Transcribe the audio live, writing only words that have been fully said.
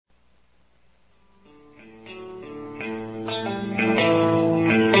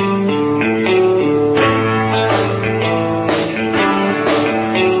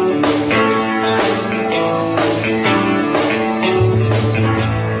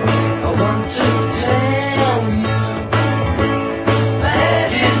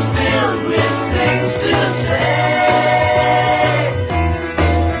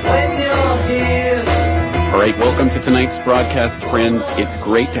tonight's broadcast, friends. It's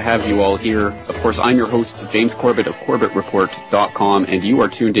great to have you all here. Of course, I'm your host, James Corbett of CorbettReport.com, and you are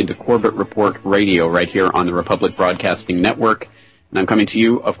tuned into Corbett Report Radio right here on the Republic Broadcasting Network. And I'm coming to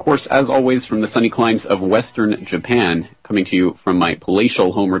you, of course, as always, from the sunny climes of Western Japan, coming to you from my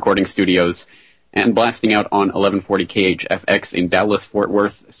palatial home recording studios and blasting out on 1140 KHFX in Dallas, Fort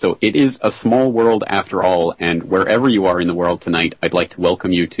Worth. So it is a small world after all, and wherever you are in the world tonight, I'd like to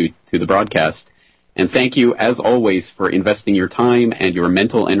welcome you to the broadcast. And thank you, as always, for investing your time and your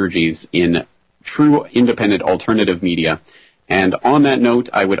mental energies in true independent alternative media. And on that note,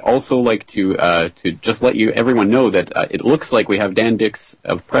 I would also like to just let everyone know that it looks like we have Dan Dix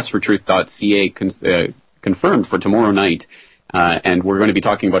of PressForTruth.ca confirmed for tomorrow night. And we're going to be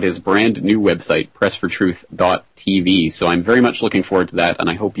talking about his brand new website, PressForTruth.tv. So I'm very much looking forward to that, and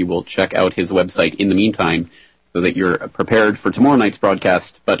I hope you will check out his website in the meantime so that you're prepared for tomorrow night's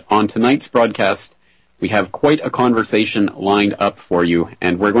broadcast. But on tonight's broadcast, we have quite a conversation lined up for you,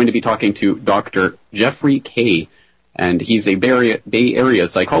 and we're going to be talking to Dr. Jeffrey Kaye, and he's a Bay Area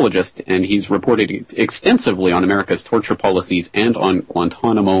psychologist, and he's reported extensively on America's torture policies and on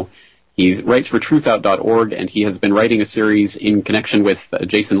Guantanamo. He writes for truthout.org, and he has been writing a series in connection with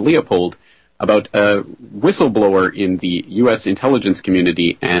Jason Leopold about a whistleblower in the U.S. intelligence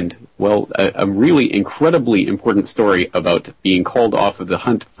community and, well, a really incredibly important story about being called off of the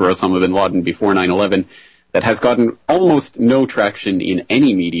hunt for Osama bin Laden before 9/11 that has gotten almost no traction in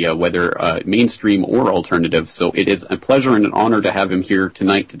any media, whether mainstream or alternative. So it is a pleasure and an honor to have him here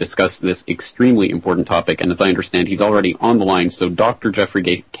tonight to discuss this extremely important topic. And as I understand, he's already on the line. So Dr. Jeffrey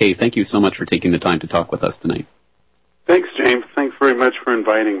Kaye, thank you so much for taking the time to talk with us tonight. Thanks, James. Thanks very much for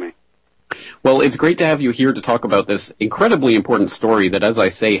inviting me. Well, it's great to have you here to talk about this incredibly important story that, as I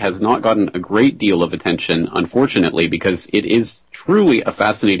say, has not gotten a great deal of attention, unfortunately, because it is truly a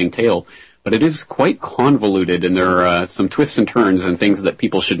fascinating tale, but it is quite convoluted, and there are some twists and turns and things that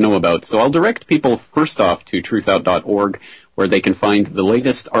people should know about. So I'll direct people first off to truthout.org, where they can find the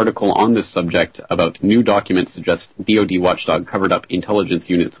latest article on this subject about new documents suggest DoD watchdog covered up intelligence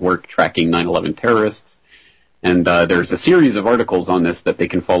units work tracking 9/11 terrorists. And there's a series of articles on this that they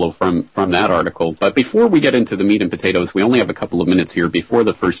can follow from that article. But before we get into the meat and potatoes, we only have a couple of minutes here before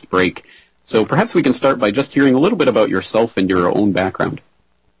the first break. So perhaps we can start by just hearing a little bit about yourself and your own background.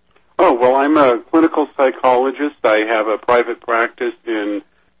 Oh, well, I'm a clinical psychologist. I have a private practice in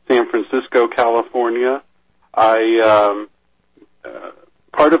San Francisco, California.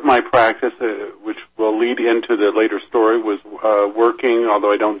 Part of my practice, which will lead into the later story, was working,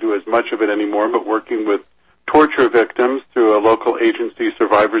 although I don't do as much of it anymore, but working with torture victims through a local agency,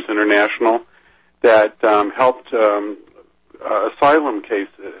 Survivors International, that helped asylum case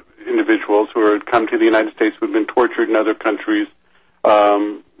individuals who had come to the United States who had been tortured in other countries,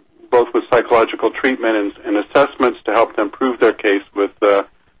 both with psychological treatment and assessments to help them prove their case with the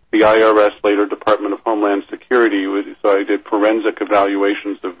IRS, later Department of Homeland Security. So I did forensic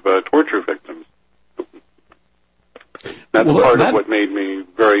evaluations of torture victims. That's part of what made me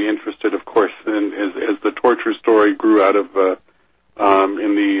very interested, of course, as the torture story grew out of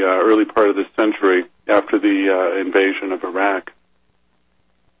in the early part of this century after the invasion of Iraq.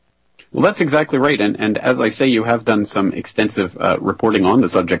 Well, that's exactly right. And as I say, you have done some extensive reporting on the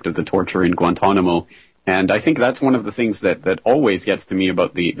subject of the torture in Guantanamo. And I think that's one of the things that always gets to me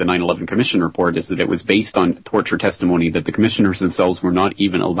about the 9/11 Commission report is that it was based on torture testimony that the commissioners themselves were not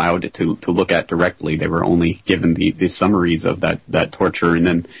even allowed to look at directly. They were only given the summaries of that torture. And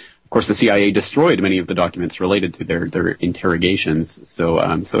then, of course, the CIA destroyed many of the documents related to their interrogations. So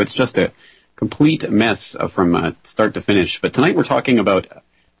it's just a complete mess from start to finish. But tonight we're talking about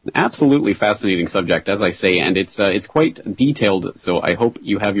an absolutely fascinating subject, as I say, and it's quite detailed, so I hope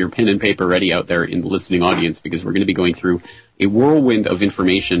you have your pen and paper ready out there in the listening audience, because we're going to be going through a whirlwind of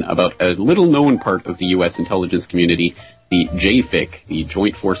information about a little-known part of the U.S. intelligence community, the JFIC, the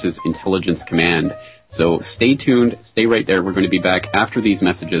Joint Forces Intelligence Command. So stay tuned, stay right there. We're going to be back after these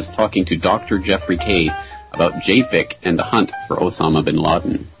messages talking to Dr. Jeffrey Kaye about JFIC and the hunt for Osama bin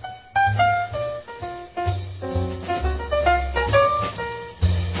Laden.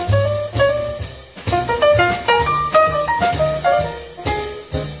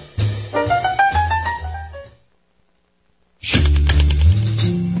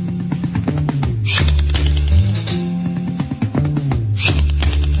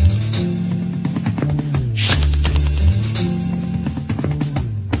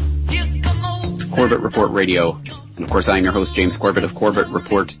 Corbett Report Radio. And of course, I'm your host, James Corbett of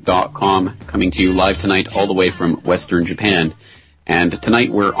CorbettReport.com, coming to you live tonight all the way from Western Japan. And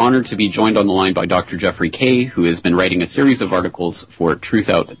tonight we're honored to be joined on the line by Dr. Jeffrey Kaye, who has been writing a series of articles for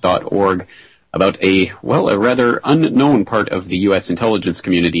truthout.org about a rather unknown part of the U.S. intelligence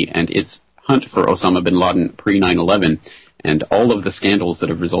community and its hunt for Osama bin Laden pre-9/11, and all of the scandals that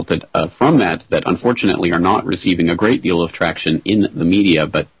have resulted from that unfortunately are not receiving a great deal of traction in the media,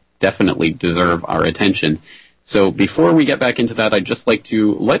 but definitely deserve our attention. So before we get back into that, I'd just like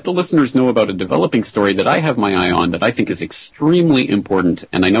to let the listeners know about a developing story that I have my eye on that I think is extremely important.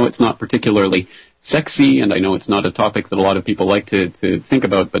 And I know it's not particularly sexy, and I know it's not a topic that a lot of people like to think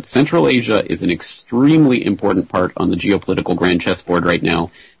about, but Central Asia is an extremely important part on the geopolitical grand chessboard right now.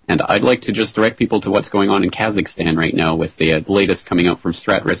 And I'd like to just direct people to what's going on in Kazakhstan right now with the latest coming out from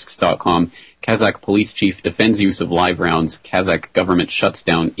stratrisks.com. Kazakh police chief defends use of live rounds. Kazakh government shuts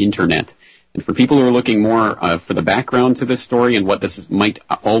down internet. And for people who are looking more for the background to this story and what this might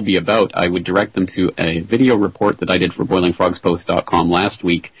all be about, I would direct them to a video report that I did for BoilingFrogsPost.com last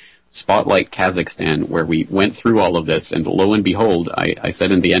week, Spotlight Kazakhstan, where we went through all of this. And lo and behold, I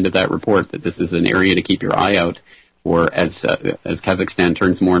said in the end of that report that this is an area to keep your eye out for as Kazakhstan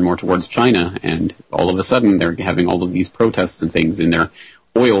turns more and more towards China. And all of a sudden, they're having all of these protests and things in their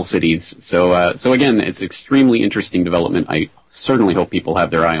oil cities. So again, it's extremely interesting development. I certainly hope people have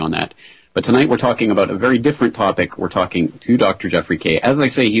their eye on that. But tonight we're talking about a very different topic. We're talking to Dr. Jeffrey Kaye. As I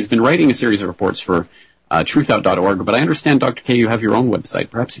say, he's been writing a series of reports for truthout.org, but I understand, Dr. Kaye, you have your own website.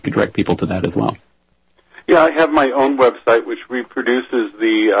 Perhaps you could direct people to that as well. Yeah, I have my own website, which reproduces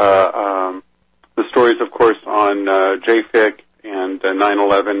the stories, of course, on JFIC and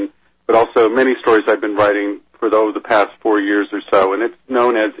 9/11, but also many stories I've been writing for the past 4 years or so, and it's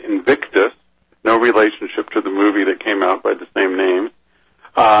known as Invictus, no relationship to the movie that came out by the same name.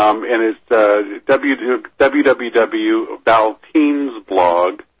 And it's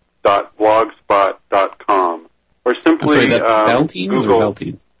www.valteensblog.blogspot.com, or simply Valteens Google or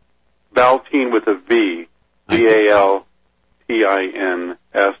Valteens? Valteen with a V, VALTINSBLOG,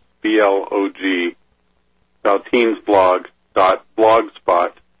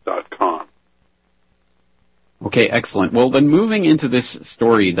 valteensblog.blogspot.com. Okay, excellent. Well, then moving into this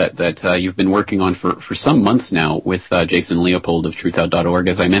story that you've been working on for some months now with Jason Leopold of truthout.org,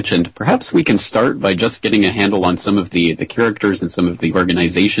 as I mentioned, perhaps we can start by just getting a handle on some of the characters and some of the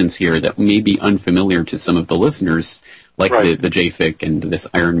organizations here that may be unfamiliar to some of the listeners, like right. the JFIC and this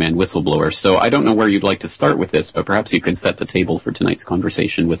Iron Man whistleblower. So I don't know where you'd like to start with this, but perhaps you could set the table for tonight's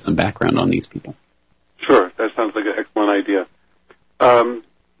conversation with some background on these people. Sure, that sounds like an excellent idea.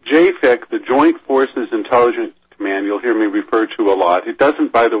 JFIC, the Joint Forces Intelligence Command, you'll hear me refer to a lot. It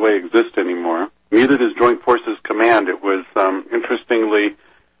doesn't, by the way, exist anymore. Neither does Joint Forces Command. It was, interestingly,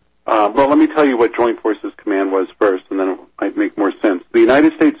 well, let me tell you what Joint Forces Command was first, and then it might make more sense. The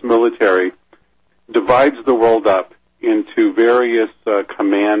United States military divides the world up into various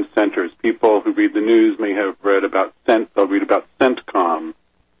command centers. People who read the news may have read about they'll read about CENTCOM,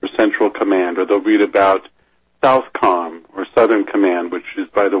 or Central Command, or they'll read about Southcom, or Southern Command, which is,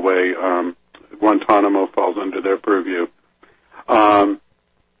 by the way, Guantanamo falls under their purview.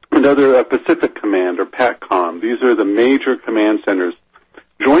 Another Pacific Command, or PACCOM. These are the major command centers.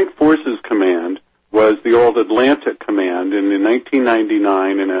 Joint Forces Command was the old Atlantic Command, and in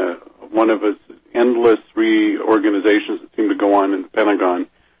 1999, in one of its endless reorganizations that seemed to go on in the Pentagon,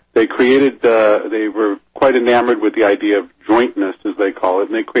 they were quite enamored with the idea of jointness, as they call it,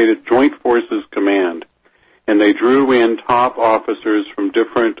 and they created Joint Forces Command. And they drew in top officers from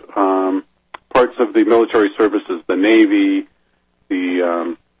different parts of the military services, the Navy,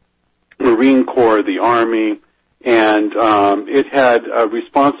 the Marine Corps, the Army, and it had a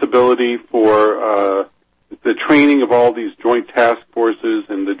responsibility for the training of all these joint task forces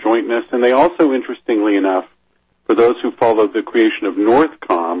and the jointness. And they also, interestingly enough, for those who followed the creation of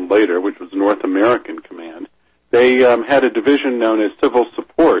NORTHCOM later, which was North American Command, they had a division known as Civil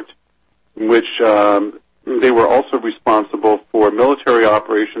Support, in which they were also responsible for military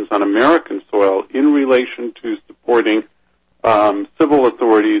operations on American soil in relation to supporting civil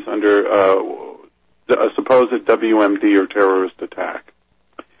authorities under a supposed WMD or terrorist attack.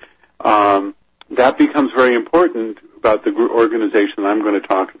 That becomes very important about the organization I'm going to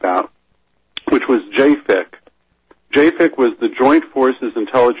talk about, which was JFIC. JFIC was the Joint Forces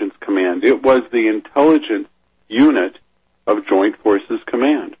Intelligence Command. It was the intelligence unit of Joint Forces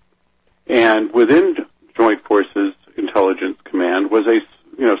Command. And within Joint Forces Intelligence Command was a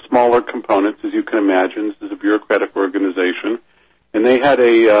smaller components, as you can imagine. This is a bureaucratic organization. And they had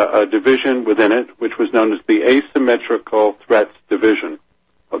a division within it, which was known as the Asymmetrical Threats Division.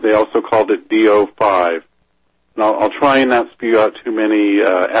 They also called it DO5. And I'll try and not spew out too many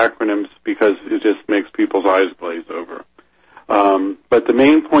acronyms because it just makes people's eyes glaze over. But the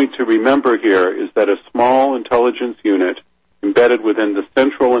main point to remember here is that a small intelligence unit embedded within the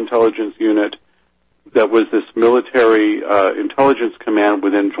Central Intelligence Unit that was this military intelligence command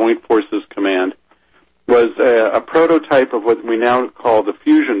within Joint Forces Command, was a prototype of what we now call the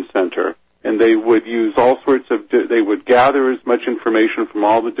Fusion Center. And they would use all sorts of, they would gather as much information from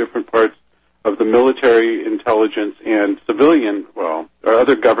all the different parts of the military intelligence and civilian, or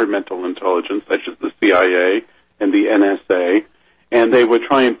other governmental intelligence, such as the CIA and the NSA, and they would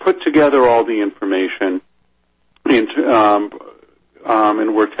try and put together all the information and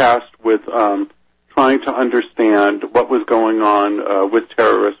were tasked with trying to understand what was going on with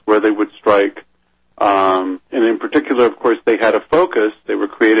terrorists, where they would strike. And in particular, of course, they had a focus. They were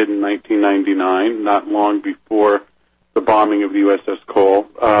created in 1999, not long before the bombing of the USS Cole.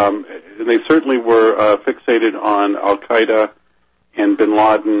 They certainly were fixated on Al-Qaeda and bin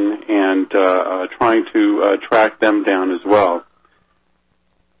Laden and trying to track them down as well.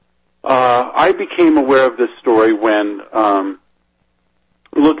 I became aware of this story when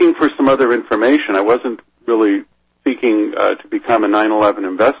looking for some other information. I wasn't really seeking to become a 9/11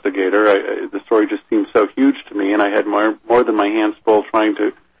 investigator. The story just seemed so huge to me, and I had more than my hands full trying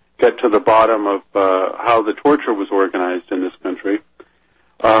to get to the bottom of how the torture was organized in this country,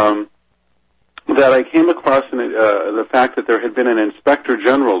 that I came across the fact that there had been an Inspector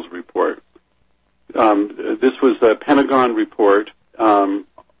General's report. This was a Pentagon report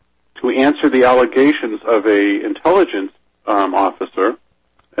to answer the allegations of a intelligence officer,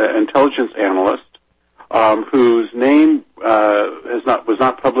 intelligence analyst, whose name was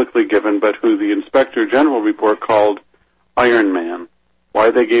not publicly given, but who the Inspector General report called Iron Man. Why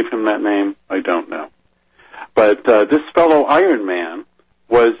they gave him that name, I don't know. But this fellow Iron Man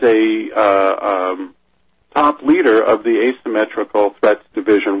was a top leader of the Asymmetrical Threats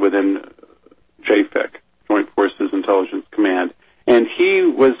Division within JFIC, Joint Forces Intelligence Command. And he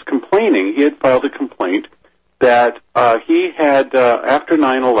was complaining, he had filed a complaint that he had, after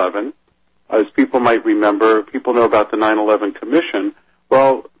 9/11, as people might remember, people know about the 9/11 Commission.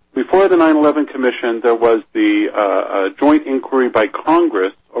 Well, before the 9/11 Commission, there was the joint inquiry by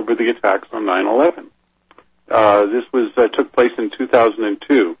Congress over the attacks on 9/11. This took place in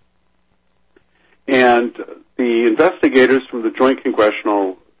 2002. And the investigators from the Joint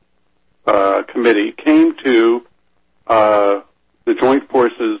Congressional Committee came to the Joint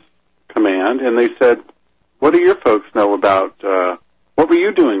Forces Command, and they said, what do your folks know about, what were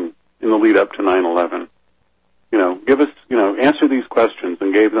you doing in the lead up to 9/11? Give us, answer these questions,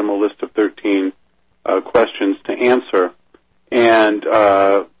 and gave them a list of 13 questions to answer. And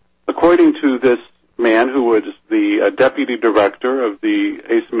according to this man, who was the deputy director of the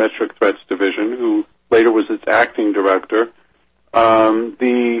Asymmetric Threats Division, who later was its acting director,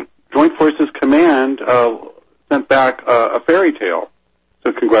 the Joint Forces Command sent back a fairy tale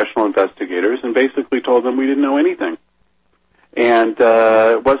to congressional investigators and basically told them we didn't know anything. And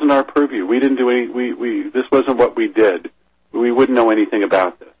it wasn't our purview. We didn't do any. This wasn't what we did. We wouldn't know anything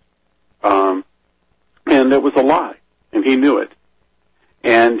about this. And it was a lie, and he knew it.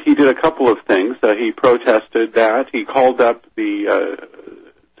 And he did a couple of things. He protested that. He called up the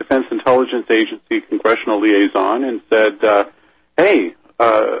Defense Intelligence Agency congressional liaison and said, "Hey,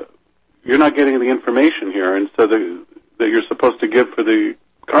 you're not getting the information here, and so that you're supposed to give for the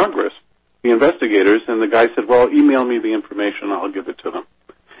Congress." The investigators, and the guy said, well, email me the information, I'll give it to them.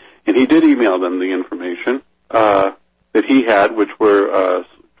 And he did email them the information that he had, which were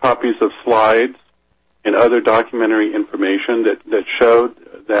copies of slides and other documentary information that showed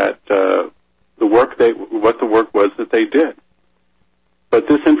that what the work was that they did. But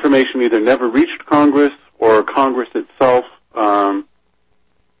this information either never reached Congress or Congress itself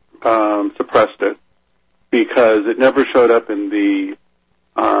suppressed it, because it never showed up in the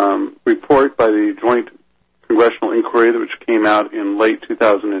report by the Joint Congressional Inquiry, which came out in late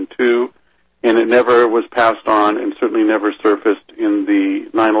 2002, and it never was passed on and certainly never surfaced in the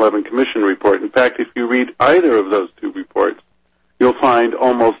 9/11 Commission report. In fact, if you read either of those two reports, you'll find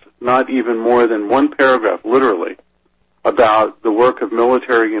almost not even more than one paragraph, literally, about the work of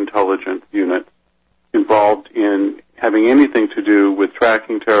military intelligence units involved in having anything to do with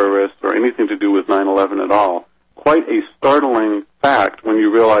tracking terrorists or anything to do with 9/11 at all. Quite a startling fact when you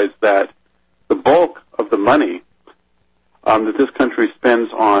realize that the bulk of the money that this country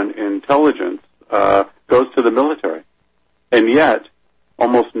spends on intelligence goes to the military. And yet,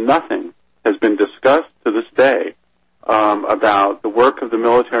 almost nothing has been discussed to this day about the work of the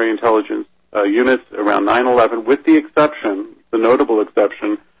military intelligence units around 9/11, with the exception, the notable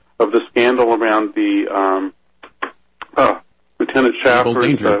exception, of the scandal around the Lieutenant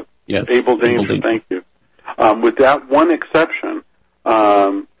Schaffer's Able Danger. Thank you. With that one exception,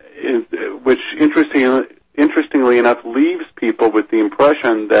 which interestingly enough leaves people with the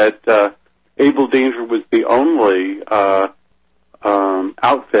impression that Able Danger was the only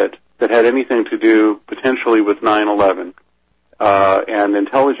outfit that had anything to do potentially with 9/11 and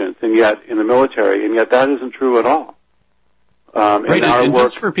intelligence, and yet in the military, and yet that isn't true at all. Right, and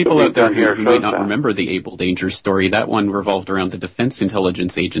just for people out there who might not remember the Able Danger story, that one revolved around the Defense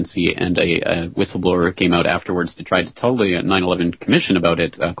Intelligence Agency, and a whistleblower came out afterwards to try to tell the 9/11 Commission about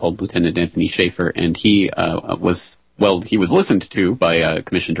it, called Lieutenant Anthony Schaefer, and he was listened to by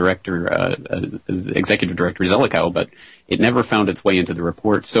Commission Director, Executive Director Zelikow, but it never found its way into the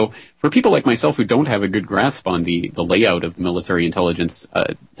report. So for people like myself who don't have a good grasp on the layout of military intelligence,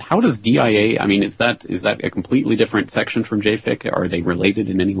 how does DIA, I mean, is that a completely different section from JFIC? Are they related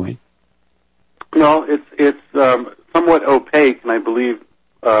in any way? No, it's somewhat opaque, and I believe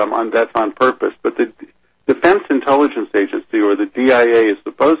that's on purpose, but the Defense Intelligence Agency, or the DIA, is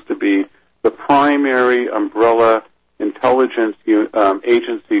supposed to be the primary umbrella intelligence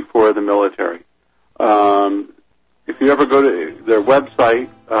agency for the military. If you ever go to their website,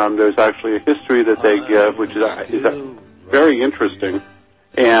 there's actually a history that they give, which is very interesting.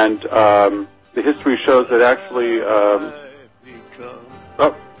 And the history shows that actually... oh,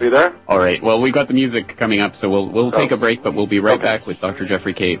 are you there? All right. Well, we've got the music coming up, so we'll take a break, but we'll be right back with Dr.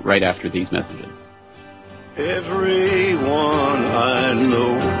 Jeffrey Kaye right after these messages. Everyone I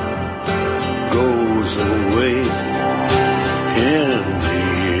know goes away in the end.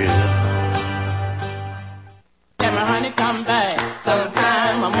 Yeah, my honey, come back.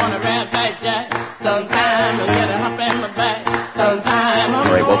 Sometime I'm on a red back jack. Sometime I'm gonna hop in my back. Sometime I'm...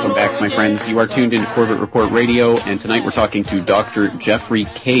 All right, welcome back, my friends. You are tuned into Corbett Report Radio, and tonight we're talking to Dr. Jeffrey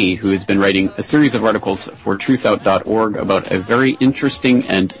Kaye, who has been writing a series of articles for truthout.org about a very interesting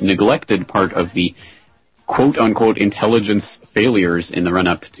and neglected part of the quote-unquote intelligence failures in the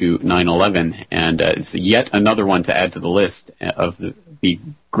run-up to 9/11, and it's yet another one to add to the list of the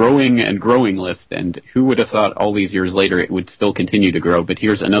growing and growing list, and who would have thought all these years later it would still continue to grow. But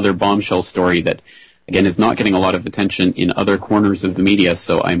here's another bombshell story that, again, is not getting a lot of attention in other corners of the media,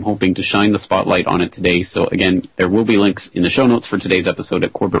 so I'm hoping to shine the spotlight on it today. So again, there will be links in the show notes for today's episode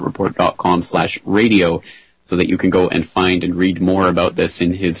at corbettreport.com/radio, so that you can go and find and read more about this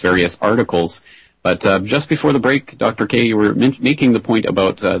in his various articles. But just before the break, Dr. Kaye, you were making the point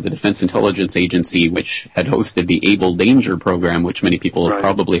about the Defense Intelligence Agency, which had hosted the Able Danger program, which many people have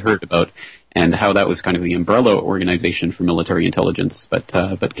probably heard about, and how that was kind of the umbrella organization for military intelligence. But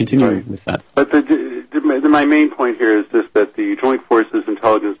continue with that. But my main point here is this, that the Joint Forces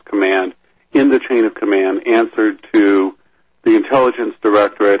Intelligence Command, in the chain of command, answered to the Intelligence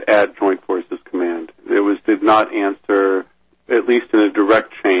Directorate at Joint Forces Command. It did not answer, at least in a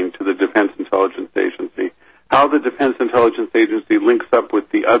direct chain, to the Defense Intelligence Agency. How the Defense Intelligence Agency links up with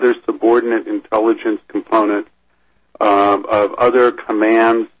the other subordinate intelligence components of other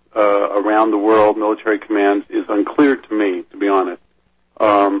commands around the world, military commands, is unclear to me, to be honest.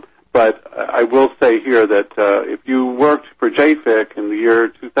 But I will say here that if you worked for JFIC in the year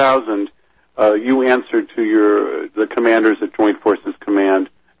 2000, you answered to the commanders at Joint Forces Command,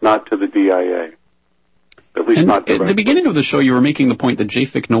 not to the DIA. At least not directly. At the beginning of the show, you were making the point that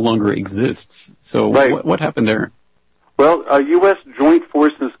JFIC no longer exists. So what happened there? Well, U.S. Joint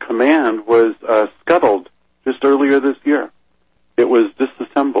Forces Command was scuttled just earlier this year. It was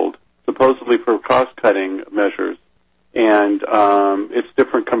disassembled, supposedly for cost-cutting measures, and its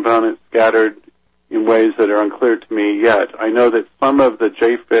different components scattered in ways that are unclear to me yet. I know that some of the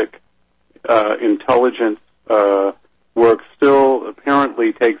JFIC intelligence work still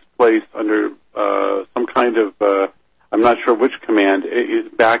apparently takes place under some kind of, I'm not sure which command, is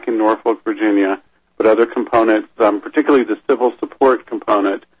back in Norfolk, Virginia, but other components, particularly the civil support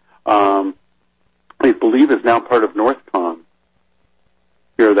component, I believe is now part of NORTHCOM.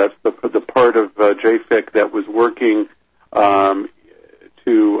 Here, that's the part of JFIC that was working to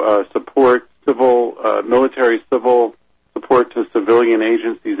support military civil support to civilian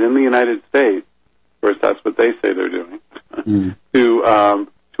agencies in the United States. Of course, that's what they say they're doing.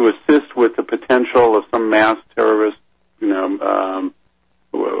 To assist with the potential of some mass terrorist,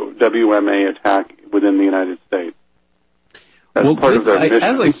 WMA attack within the United States. That's part of their mission.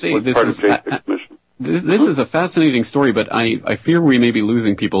 As I say, this is a fascinating story, but I fear we may be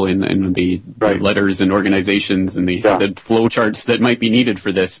losing people in the letters and organizations and the flow charts that might be needed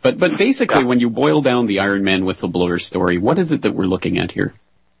for this. But basically, when you boil down the Iron Man whistleblower story, what is it that we're looking at here?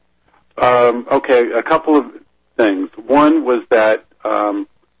 Okay, a couple of things. One was that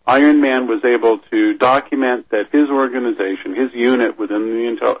Iron Man was able to document that his organization, his unit within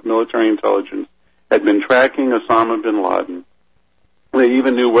the military intelligence, had been tracking Osama bin Laden. They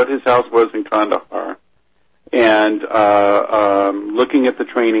even knew what his house was in Kandahar. and looking at the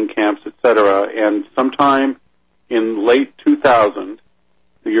training camps, etc. And sometime in late 2000,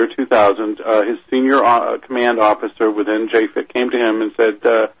 the year 2000, his senior command officer within JFIC came to him and said,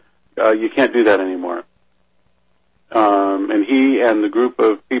 you can't do that anymore. And he and the group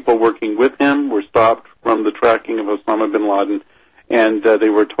of people working with him were stopped from the tracking of Osama bin Laden, and they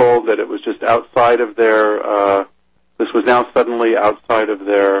were told that it was just outside of their, this was now suddenly outside of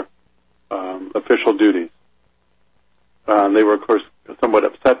their official duties. They were, of course, somewhat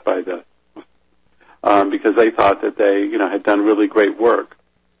upset by this, because they thought that they, had done really great work.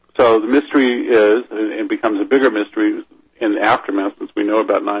 So the mystery is, and becomes a bigger mystery in the aftermath, since we know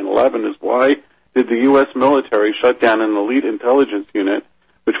about 9/11, is why did the U.S. military shut down an elite intelligence unit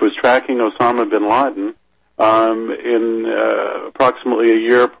which was tracking Osama bin Laden in approximately a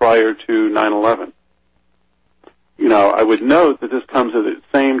year prior to 9/11? I would note that this comes at the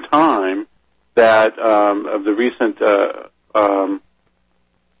same time that of the recent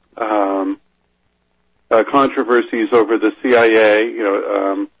controversies over the CIA,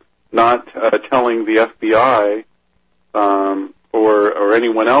 not telling the FBI or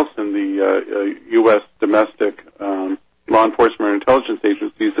anyone else in the U.S. domestic law enforcement or intelligence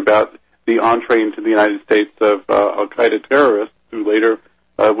agencies about the entree into the United States of al-Qaeda terrorists, who later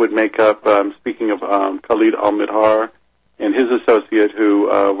would make up, speaking of Khalid al-Midhar and his associate, who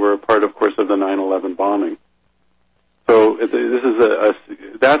were a part, of course, of the 9/11 bombing. So this is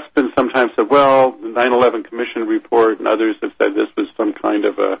that's been sometimes said, well, the 9/11 Commission report, and others have said this was some kind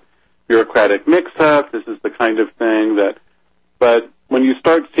of a bureaucratic mix-up. This is the kind of thing that, but when you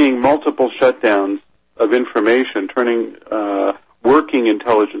start seeing multiple shutdowns of information, turning working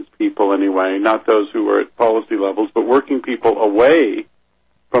intelligence people anyway, not those who are at policy levels, but working people away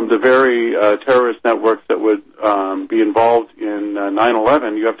from the very terrorist networks that would be involved in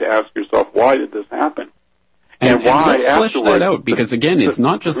 9/11, you have to ask yourself, why did this happen? And why let's flesh that out, because again, it's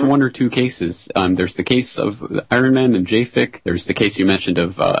not just one or two cases. There's the case of Iron Man and JFIC. There's the case you mentioned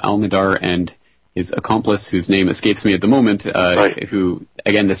of Al-Midhar and his accomplice, whose name escapes me at the moment, who,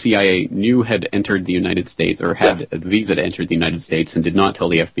 again, the CIA knew had entered the United States, or had the visa to enter the United States, and did not tell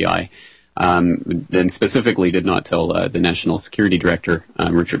the FBI. And specifically did not tell the National Security Director,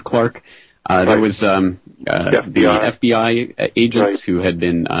 Richard Clark. There was the FBI agents who had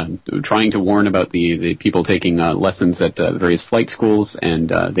been trying to warn about the people taking lessons at various flight schools, and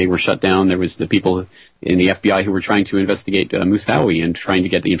they were shut down. There was the people in the FBI who were trying to investigate Moussaoui and trying to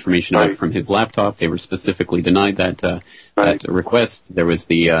get the information out from his laptop. They were specifically denied that request. There was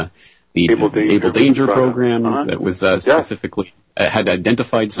the Able Danger program that was specifically had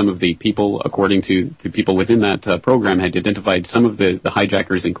identified some of the people, according to people within that program, had identified some of the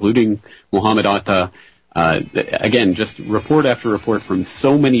hijackers, including Mohammed Atta. Again, just report after report from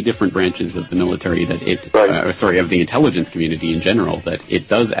so many different branches of the military that of the intelligence community in general, that it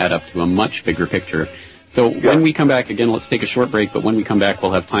does add up to a much bigger picture. So when we come back, again, let's take a short break, but when we come back,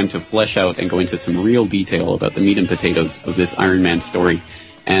 we'll have time to flesh out and go into some real detail about the meat and potatoes of this Iron Man story.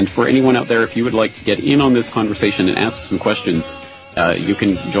 And for anyone out there, if you would like to get in on this conversation and ask some questions, you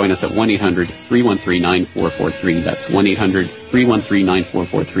can join us at 1-800-313-9443. That's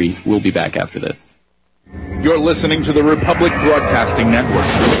 1-800-313-9443. We'll be back after this. You're listening to the Republic Broadcasting Network,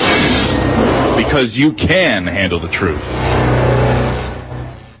 because you can handle the truth.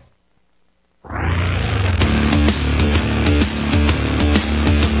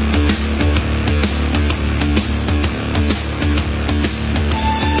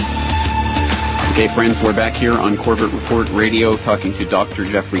 Okay, friends, we're back here on Corbett Report Radio talking to Dr.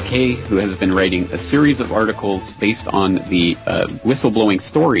 Jeffrey Kaye, who has been writing a series of articles based on the whistleblowing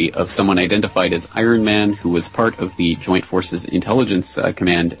story of someone identified as Iron Man, who was part of the Joint Forces Intelligence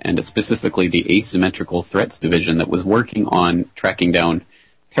Command, and specifically the Asymmetrical Threats Division that was working on tracking down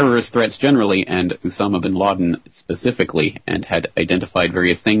terrorist threats generally and Osama bin Laden specifically, and had identified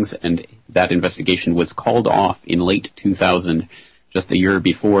various things, and that investigation was called off in late 2000, just a year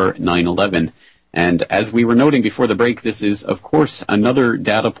before 9/11. And as we were noting before the break, this is, of course, another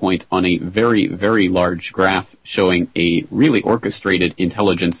data point on a very, very large graph showing a really orchestrated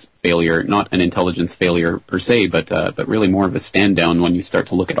intelligence failure, not an intelligence failure per se, but really more of a stand down when you start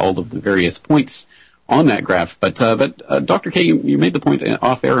to look at all of the various points on that graph. But Dr. Kaye, you made the point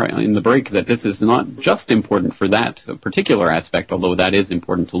off air in the break that this is not just important for that particular aspect, although that is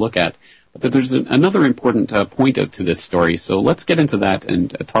important to look at, but that there's another important point to this story. So let's get into that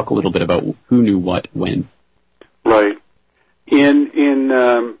and talk a little bit about who knew what when. Right. In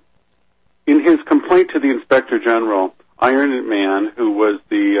his complaint to the Inspector General, Iron Man, who was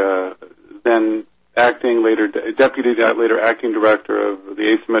the then acting director of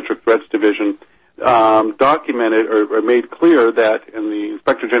the Asymmetric Threats Division, documented or made clear that, and the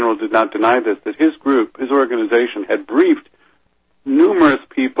Inspector General did not deny this, that his group, his organization, had briefed numerous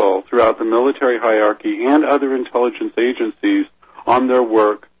people throughout the military hierarchy and other intelligence agencies on their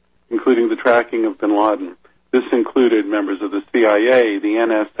work, including the tracking of bin Laden. This included members of the CIA, the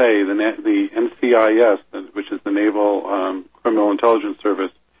NSA, the NCIS, which is the Naval Criminal Intelligence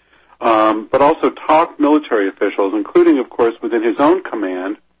Service, but also top military officials, including, of course, within his own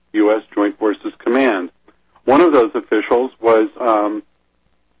command, U.S. Joint Forces Command. One of those officials was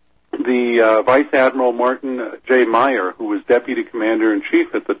the Vice Admiral Martin J. Meyer, who was Deputy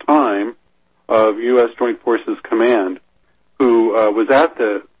Commander-in-Chief at the time of U.S. Joint Forces Command, who was at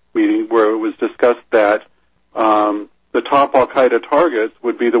the meeting where it was discussed that the top al-Qaeda targets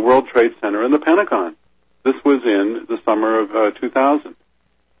would be the World Trade Center and the Pentagon. This was in the summer of 2000.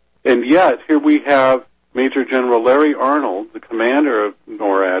 And yet, here we have Major General Larry Arnold, the commander of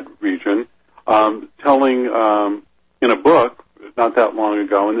NORAD region, telling in a book not that long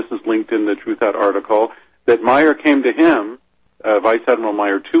ago, and this is linked in the Truth Out article, that Meyer came to him, Vice Admiral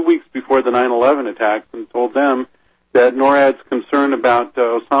Meyer, 2 weeks before the 9/11 attacks and told them that NORAD's concern about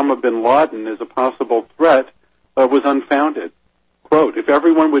Osama bin Laden as a possible threat was unfounded. Quote, if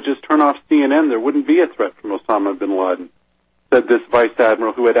everyone would just turn off CNN, there wouldn't be a threat from Osama bin Laden, said this Vice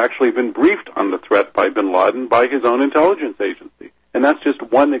Admiral who had actually been briefed on the threat by bin Laden by his own intelligence agency. And that's just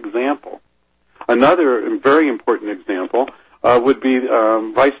one example. Another very important example would be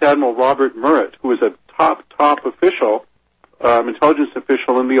Vice Admiral Robert Murrett, who was a top official, intelligence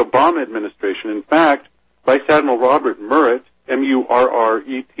official in the Obama administration. In fact, Vice Admiral Robert Murrett,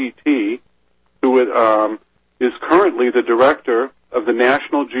 M-U-R-R-E-T-T, who is currently the director of the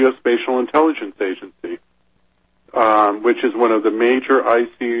National Geospatial Intelligence Agency, which is one of the major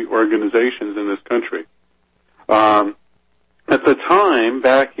IC organizations in this country. At the time,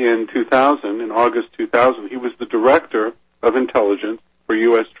 back in 2000, in August 2000, he was the director of intelligence for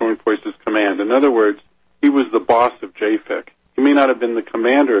U.S. Joint Forces Command. In other words, he was the boss of JFIC. He may not have been the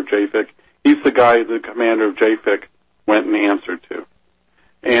commander of JFIC. He's the guy the commander of JFIC went and answered to.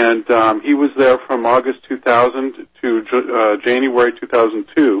 And he was there from August 2000 to January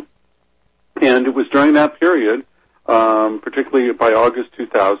 2002. And it was during that period, particularly by August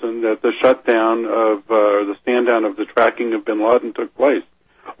 2000, that the shutdown of, the stand down of the tracking of bin Laden took place.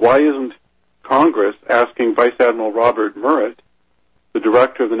 Why isn't Congress asking Vice Admiral Robert Murrett, the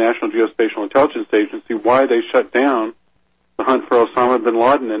director of the National Geospatial Intelligence Agency, why they shut down the hunt for Osama bin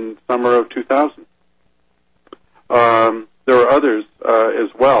Laden in summer of 2000? There are others as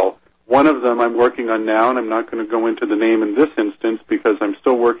well. One of them I'm working on now, and I'm not going to go into the name in this instance because I'm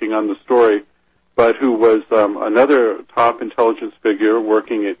still working on the story, but who was another top intelligence figure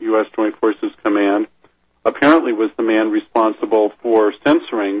working at U.S. Joint Forces Command, apparently was the man responsible for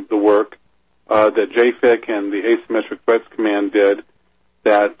censoring the work that JFIC and the Asymmetric Threats Command did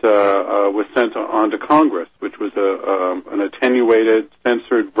that was sent on to Congress, which was an attenuated,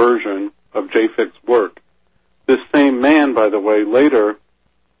 censored version of JFIC's work. This same man, by the way, later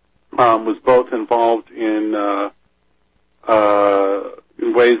was both involved in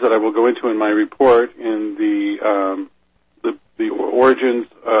ways that I will go into in my report in the origins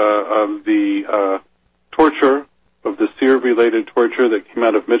of the torture, of the SEER-related torture that came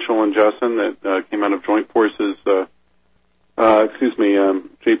out of Mitchell and Jessen, that came out of Joint Forces,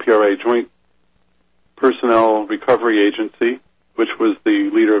 JPRA, Joint Personnel Recovery Agency, which was the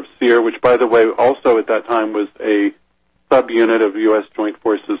leader of SEER, which, by the way, also at that time was a subunit of U.S. Joint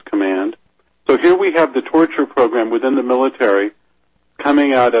Forces Command. So here we have the torture program within the military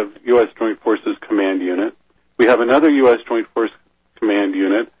coming out of U.S. Joint Forces Command unit. We have another U.S. Joint Forces Command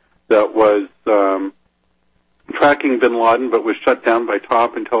unit that was tracking bin Laden but was shut down by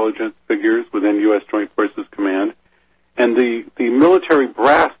top intelligence figures within U.S. Joint Forces Command. And the military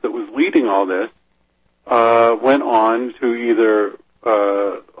brass that was leading all this went on to either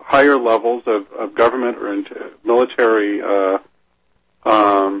higher levels of government or into military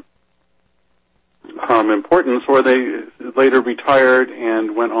importance, or they later retired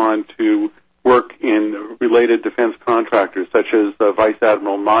and went on to work in related defense contractors, such as Vice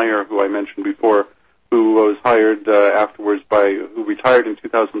Admiral Meyer, who I mentioned before, who was hired afterwards who retired in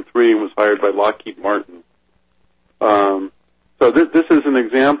 2003 and was hired by Lockheed Martin. So this is an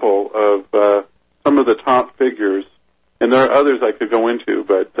example of some of the top figures, and there are others I could go into,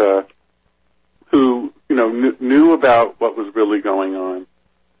 but who knew about what was really going on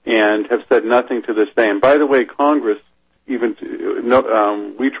and have said nothing to this day. And by the way, Congress, we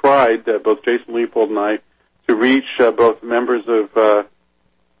tried, both Jason Leopold and I, to reach both members of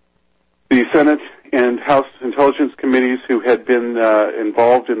the Senate and House Intelligence Committees who had been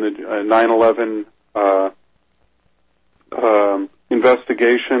involved in the 9/11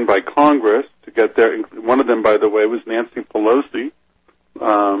 investigation by Congress to get there. One of them, by the way, was Nancy Pelosi,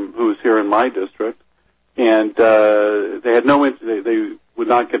 who was here in my district, and they had they would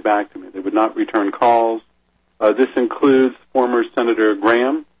not get back to me. They would not return calls. This includes former Senator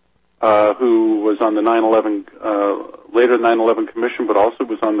Graham, who was on the 9/11 later 9/11 Commission, but also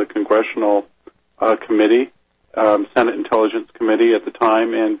was on the Congressional Committee, Senate Intelligence Committee at the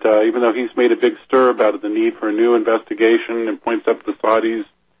time. And even though he's made a big stir about the need for a new investigation and points up the Saudis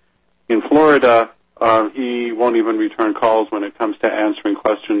in Florida, he won't even return calls when it comes to answering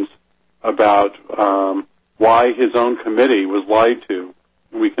questions about why his own committee was lied to.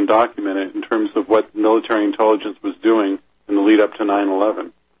 We can document it in terms of what military intelligence was doing in the lead up to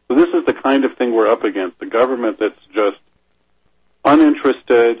 9/11. So this is the kind of thing we're up against, the government that's just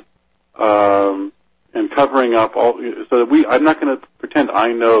uninterested and covering up all. So that I'm not going to pretend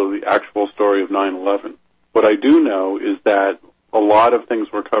I know the actual story of 9/11. What I do know is that a lot of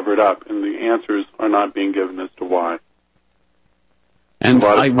things were covered up, and the answers are not being given as to why. And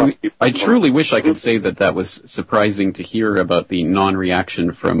I truly wish I could say that was surprising to hear about the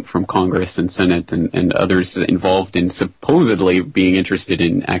non-reaction from Congress and Senate and others involved in supposedly being interested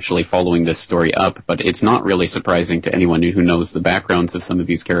in actually following this story up. But it's not really surprising to anyone who knows the backgrounds of some of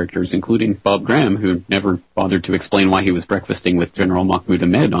these characters, including Bob Graham, who never bothered to explain why he was breakfasting with General Mahmoud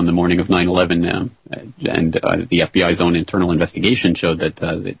Ahmed on the morning of 9/11. And the FBI's own internal investigation showed that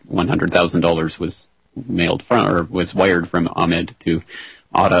 $100,000 was was wired from Ahmed to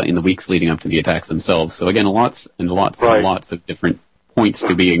Atta in the weeks leading up to the attacks themselves. So again, lots and lots of different points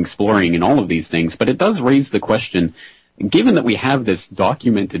to be exploring in all of these things. But it does raise the question, given that we have this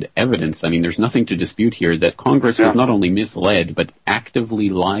documented evidence, I mean, there's nothing to dispute here that Congress was not only misled, but actively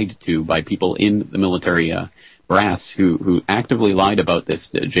lied to by people in the military brass who actively lied about this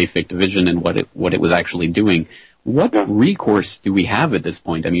JFIC division and what it was actually doing. What recourse do we have at this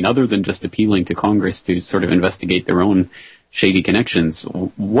point? I mean, other than just appealing to Congress to sort of investigate their own shady connections,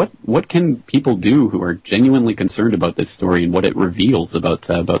 what can people do who are genuinely concerned about this story and what it reveals about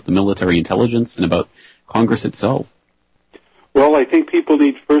the military intelligence and about Congress itself? Well, I think people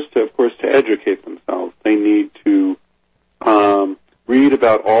need first, of course, to educate themselves. They need to read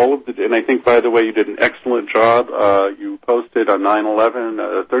about all of and I think, by the way, you did an excellent job. You posted on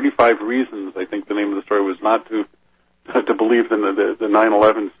 9/11 35 reasons, I think the name of the story was, not to believe in the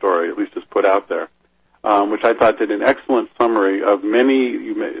 9/11 story, at least as put out there, which I thought did an excellent summary of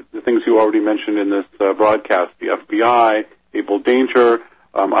the things you already mentioned in this broadcast, the FBI, Able Danger,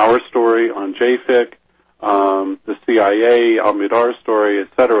 our story on JFIC, the CIA, Al-Midar story,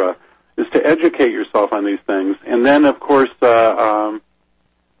 etc., is to educate yourself on these things. And then, of course,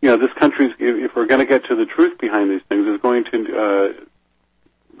 this country's, if we're going to get to the truth behind these things, is going to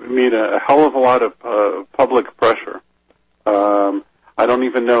need a hell of a lot of public pressure. I don't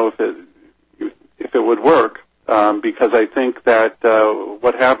even know if it would work, because I think that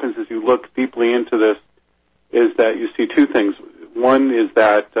what happens as you look deeply into this is that you see two things. One is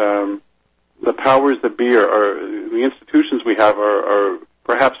that the powers that be the institutions we have are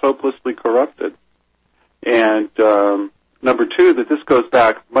perhaps hopelessly corrupted. And number two, that this goes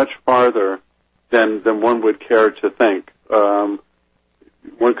back much farther than one would care to think.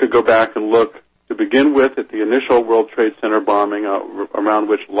 One could go back and look, to begin with, at the initial World Trade Center bombing, around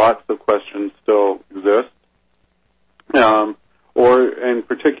which lots of questions still exist. Or, in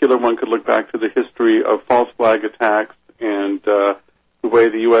particular, one could look back to the history of false flag attacks and the way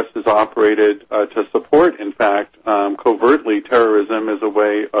the U.S. has operated to support, in fact, covertly terrorism as a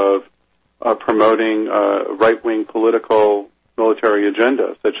way of promoting right-wing political military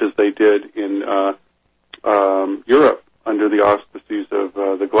agenda, such as they did in Europe under the auspices of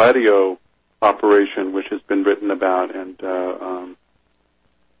the Gladio operation, which has been written about, and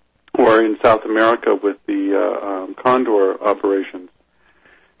or in South America with the Condor operations.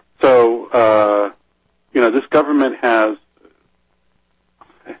 So, this government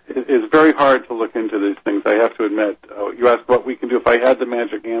it's very hard to look into these things, I have to admit. You ask what we can do. If I had the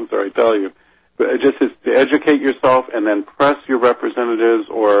magic answer, I tell you. But it just is to educate yourself and then press your representatives,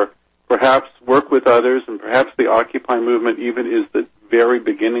 or perhaps work with others, and perhaps the Occupy movement even is the very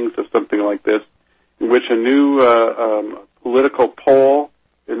beginnings of something like this, in which a new political pole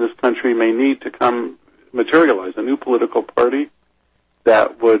in this country may need to materialize, a new political party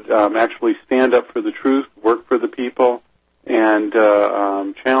that would actually stand up for the truth, work for the people, and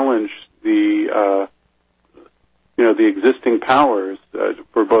challenge the existing powers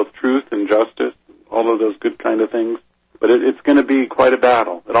for both truth and justice, all of those good kind of things. But it's going to be quite a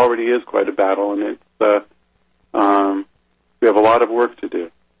battle. It already is quite a battle, and we have a lot of work to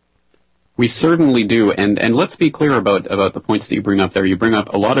do. We certainly do, and let's be clear about the points that you bring up there. You bring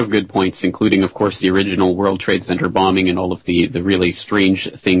up a lot of good points, including, of course, the original World Trade Center bombing and all of the really strange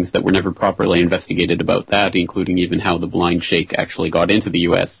things that were never properly investigated about that, including even how the blind sheikh actually got into the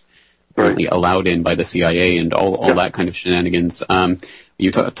U.S., apparently allowed in by the CIA and all that kind of shenanigans. You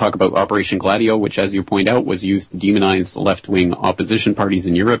talk about Operation Gladio, which, as you point out, was used to demonize left-wing opposition parties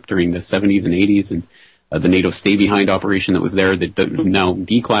in Europe during the 70s and 80s, and the NATO stay-behind operation that was there, that now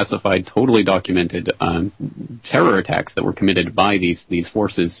declassified, totally documented terror attacks that were committed by these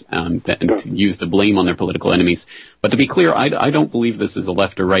forces that used to blame on their political enemies. But to be clear, I don't believe this is a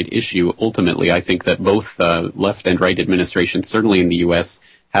left or right issue. Ultimately, I think that both left and right administrations, certainly in the U.S.,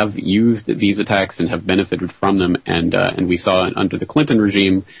 have used these attacks and have benefited from them, and we saw under the Clinton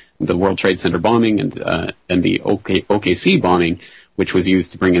regime the World Trade Center bombing and the OKC bombing, which was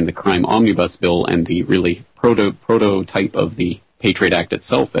used to bring in the crime omnibus bill and the really prototype of the Patriot Act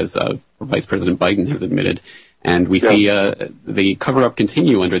itself, as Vice President Biden has admitted. And we see the cover-up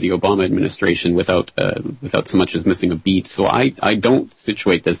continue under the Obama administration without so much as missing a beat. So I don't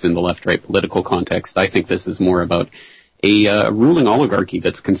situate this in the left-right political context. I think this is more about a ruling oligarchy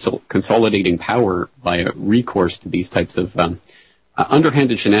that's consolidating power by recourse to these types of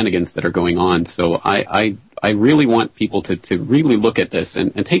underhanded shenanigans that are going on. So I really want people to really look at this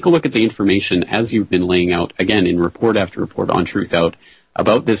and take a look at the information as you've been laying out, again, in report after report on Truth Out,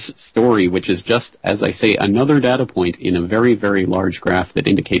 about this story, which is just, as I say, another data point in a very, very large graph that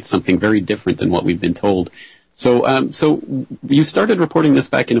indicates something very different than what we've been told. So you started reporting this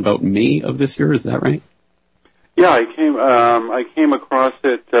back in about May of this year, is that right? Yeah, I came across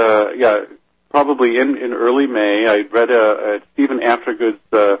it, probably in early May. I read Stephen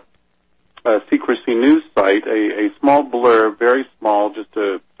Aftergood's secrecy news site, a small blurb, very small, just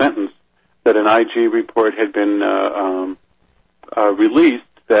a sentence, that an IG report had been released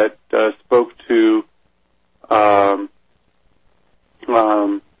that spoke to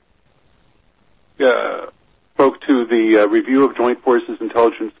the review of Joint Forces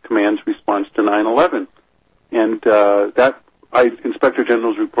Intelligence Command's response to 9/11. And that Inspector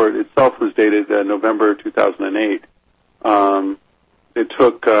General's report itself was dated November 2008. It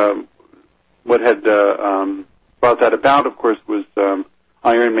took what had brought that about, of course, was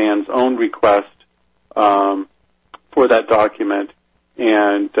Iron Man's own request for that document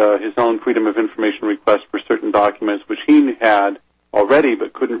and his own Freedom of Information request for certain documents which he had already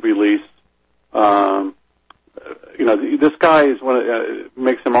but couldn't release. This guy is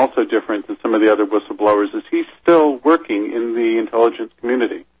makes him also different than some of the other whistleblowers, is he's still working in the intelligence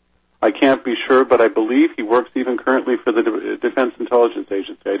community. I can't be sure, but I believe he works even currently for the Defense Intelligence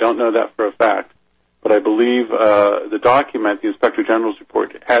Agency. I don't know that for a fact, but I believe the document, the Inspector General's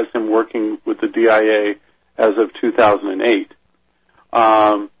report, has him working with the DIA as of 2008.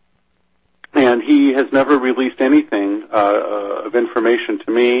 And he has never released anything of information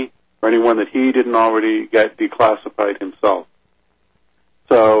to me or anyone that he didn't already get declassified himself.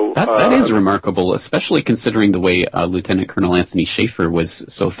 So that is remarkable, especially considering the way Lieutenant Colonel Anthony Schaefer was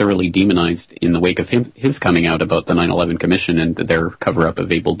so thoroughly demonized in the wake of his coming out about the 9/11 Commission and their cover-up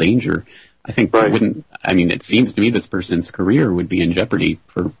of Able Danger. I think it seems to me this person's career would be in jeopardy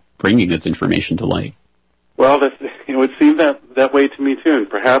for bringing this information to light. Well, it would seem that way to me too, and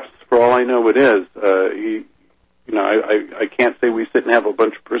perhaps for all I know it is. I can't say we sit and have a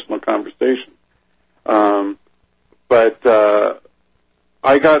bunch of personal conversations. But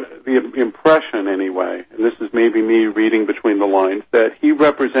I got the impression anyway, and this is maybe me reading between the lines, that he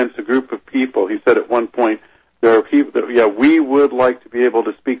represents a group of people. He said at one point, there are people that, we would like to be able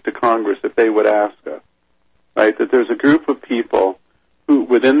to speak to Congress if they would ask us, right? That there's a group of people who,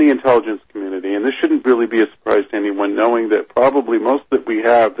 within the intelligence community, and this shouldn't really be a surprise to anyone, knowing that probably most that we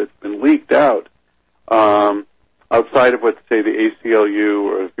have that's been leaked out, outside of what, say, the ACLU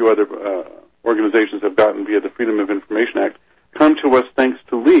or a few other organizations have gotten via the Freedom of Information Act, come to us thanks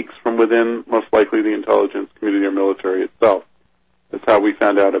to leaks from within, most likely, the intelligence community or military itself. That's how we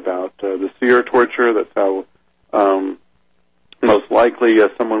found out about the Seer torture. That's how, most likely,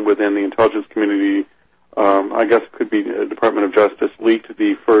 someone within the intelligence community, I guess it could be the Department of Justice, leaked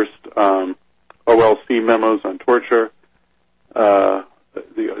the first OLC memos on torture.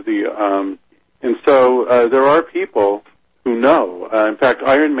 And so there are people who know. In fact,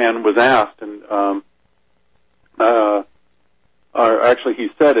 Iron Man was asked, and actually he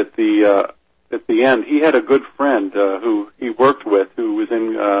said at the end, he had a good friend who he worked with, who was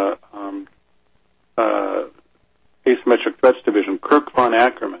in Asymmetric Threats Division, Kirk von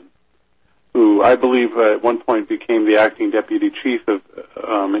Ackerman, who I believe at one point became the acting deputy chief of,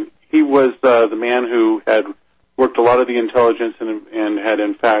 and he was the man who had worked a lot of the intelligence and had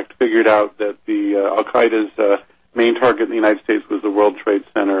in fact figured out that the Al-Qaeda's main target in the United States was the World Trade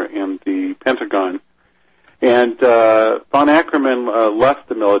Center and the Pentagon. And von Ackerman left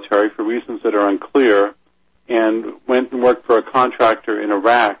the military for reasons that are unclear and went and worked for a contractor in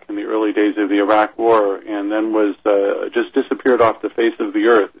Iraq in the early days of the Iraq War, and then was just disappeared off the face of the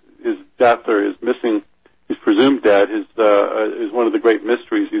earth. His death, or his missing, he's presumed dead, is one of the great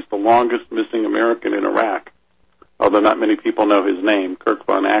mysteries. He's the longest missing American in Iraq, although not many people know his name, Kirk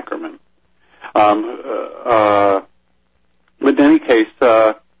von Ackerman. But in any case,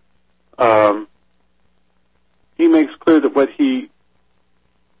 he makes clear that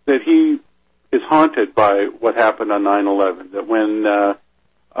he is haunted by what happened on 9/11. That when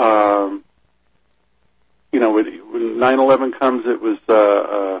 9/11 comes, it was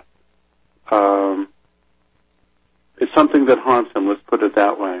it's something that haunts him. Let's put it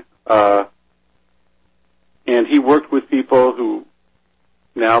that way. And he worked with people who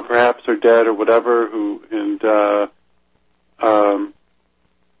now perhaps are dead or whatever,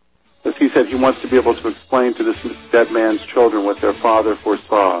 as he said, he wants to be able to explain to this dead man's children what their father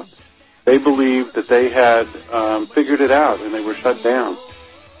foresaw. They believed that they had figured it out, and they were shut down.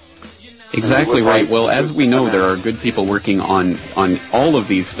 Exactly right. Well, as we know, there are good people working on all of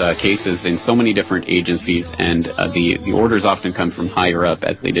these cases in so many different agencies, and the orders often come from higher up,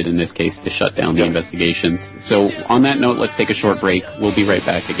 as they did in this case, to shut down the investigations. So on that note, let's take a short break. We'll be right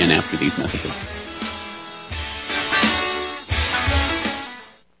back again after these messages.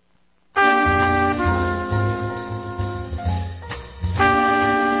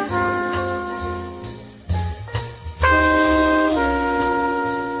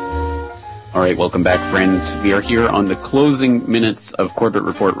 All right, welcome back, friends. We are here on the closing minutes of Corbett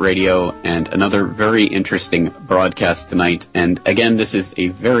Report Radio, and another very interesting broadcast tonight. And again, this is a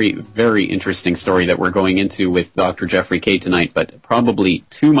very, very interesting story that we're going into with Dr. Jeffrey Kaye tonight, but probably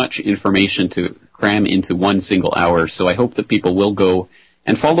too much information to cram into one single hour. So I hope that people will go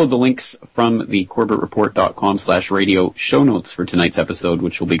and follow the links from the CorbettReport.com/radio show notes for tonight's episode,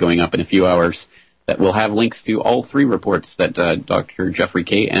 which will be going up in a few hours. That will have links to all three reports that Dr. Jeffrey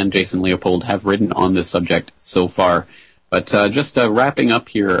Kaye and Jason Leopold have written on this subject so far. But just wrapping up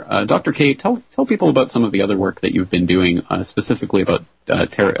here, Dr. Kaye, tell people about some of the other work that you've been doing, specifically about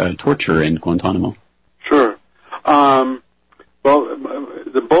torture in Guantanamo. Sure. Well,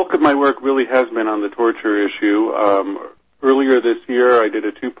 the bulk of my work really has been on the torture issue. Earlier this year, I did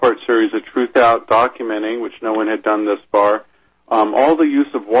a two-part series of Truth Out documenting, which no one had done thus far, all the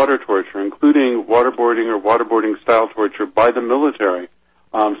use of water torture, including waterboarding or waterboarding-style torture by the military,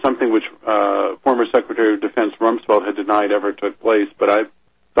 something which former Secretary of Defense Rumsfeld had denied ever took place. But I've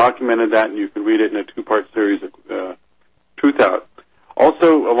documented that, and you can read it in a two-part series of Truth Out.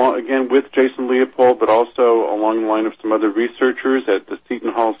 Also, again, with Jason Leopold, but also along the line of some other researchers at the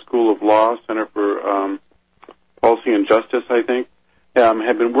Seton Hall School of Law, Center for Policy and Justice, I think,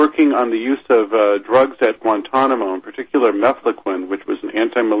 have been working on the use of drugs at Guantanamo, in particular mefloquine, which was an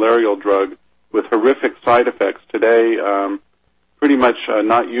anti-malarial drug with horrific side effects. Today, pretty much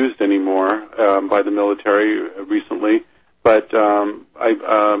not used anymore by the military recently. But as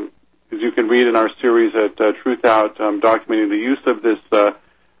you can read in our series at Truth Out, documenting the use of this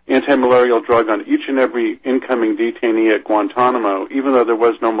anti-malarial drug on each and every incoming detainee at Guantanamo, even though there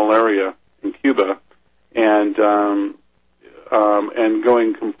was no malaria in Cuba, and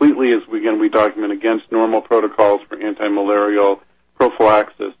going completely, as we document, against normal protocols for anti-malarial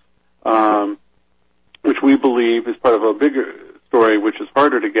prophylaxis, which we believe is part of a bigger story, which is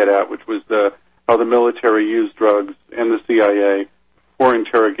harder to get at, which was how the military used drugs and the CIA for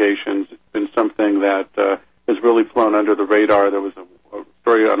interrogations. It's been something that has really flown under the radar. There was a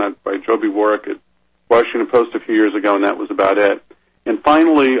story on it by Joby Warwick at Washington Post a few years ago, and that was about it. And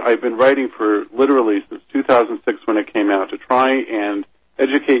finally, I've been writing for literally since 2006 when it came out to try and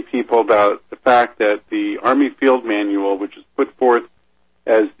educate people about the fact that the Army Field Manual, which is put forth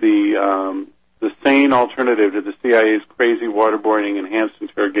as the sane alternative to the CIA's crazy waterboarding, enhanced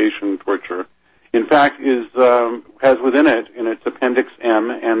interrogation, torture, in fact, has within it, in its Appendix M,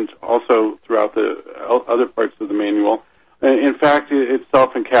 and also throughout the other parts of the manual, in fact, it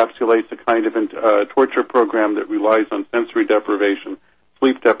itself encapsulates a kind of torture program that relies on sensory deprivation,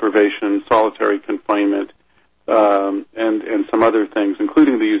 sleep deprivation, solitary confinement, and some other things,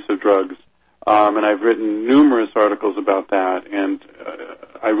 including the use of drugs. And I've written numerous articles about that. And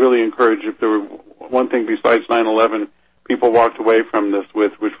I really encourage, if there were one thing besides 9/11 people walked away from this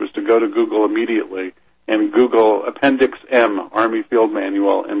with, which was to go to Google immediately and Google Appendix M, Army Field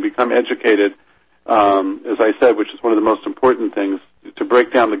Manual, and become educated, as I said, which is one of the most important things, to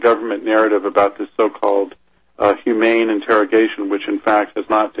break down the government narrative about this so-called humane interrogation, which in fact has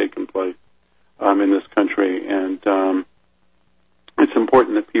not taken place in this country. And it's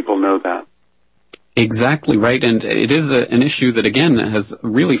important that people know that. Exactly right, and it is an issue that, again, has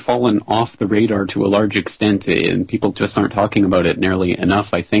really fallen off the radar to a large extent, and people just aren't talking about it nearly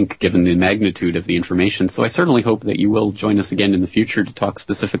enough, I think, given the magnitude of the information. So I certainly hope that you will join us again in the future to talk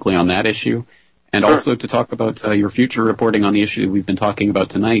specifically on that issue, and also to talk about your future reporting on the issue that we've been talking about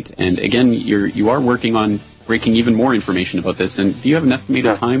tonight. And again, you are working on breaking even more information about this, and do you have an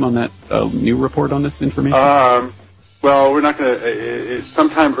estimated time on that new report on this information? Well, we're not going to,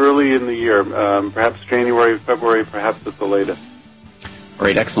 sometime early in the year, perhaps January, February, perhaps at the latest. All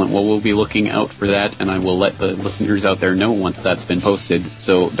right, excellent. Well, we'll be looking out for that, and I will let the listeners out there know once that's been posted.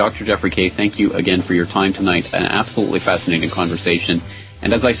 So, Dr. Jeffrey Kaye, thank you again for your time tonight. An absolutely fascinating conversation.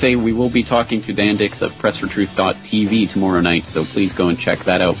 And as I say, we will be talking to Dan Dix of PressForTruth.tv tomorrow night, so please go and check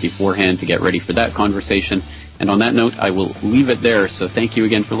that out beforehand to get ready for that conversation. And on that note, I will leave it there. So thank you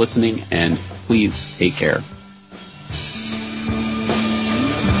again for listening, and please take care.